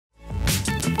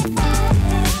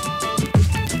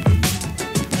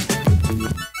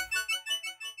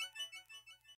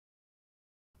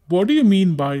What do you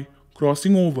mean by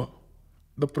crossing over?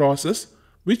 The process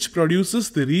which produces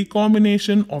the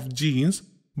recombination of genes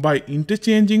by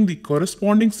interchanging the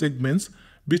corresponding segments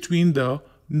between the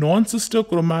nonsister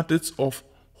chromatids of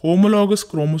homologous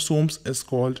chromosomes is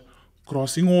called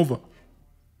crossing over.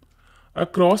 A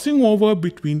crossing over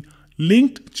between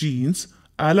linked genes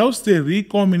allows their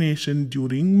recombination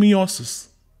during meiosis.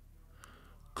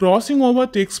 Crossing over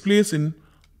takes place in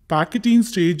pachytene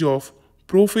stage of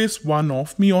prophase 1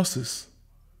 of meiosis.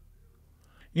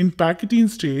 In pachytene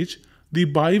stage, the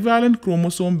bivalent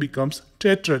chromosome becomes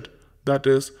tetrad, that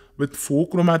is, with 4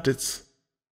 chromatids.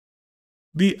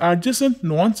 The adjacent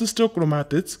non-sister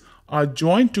chromatids are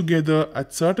joined together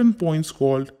at certain points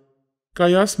called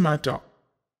chiasmata.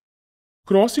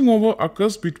 Crossing over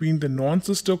occurs between the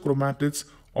non-sister chromatids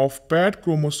of paired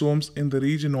chromosomes in the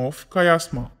region of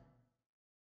chiasma.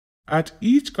 At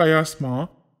each chiasma,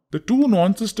 the two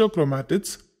non-sister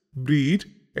chromatids breed,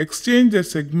 exchange their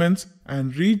segments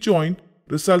and rejoin,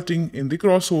 resulting in the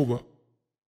crossover.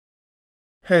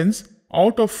 Hence,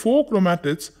 out of 4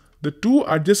 chromatids, the 2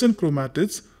 adjacent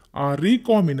chromatids are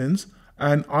recombinants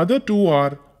and other 2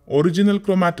 are original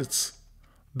chromatids.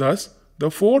 Thus, the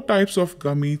 4 types of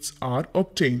gametes are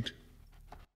obtained.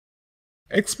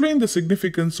 Explain the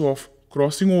significance of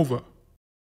crossing over.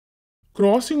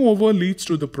 Crossing over leads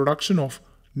to the production of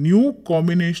new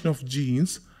combination of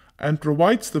genes and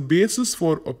provides the basis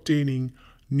for obtaining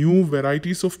new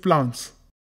varieties of plants.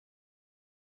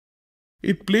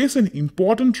 It plays an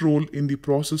important role in the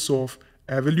process of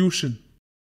evolution.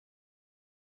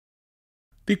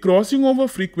 The crossing over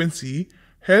frequency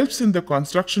helps in the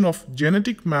construction of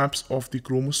genetic maps of the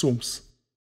chromosomes.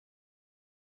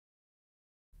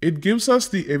 It gives us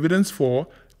the evidence for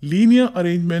linear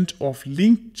arrangement of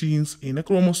linked genes in a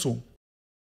chromosome.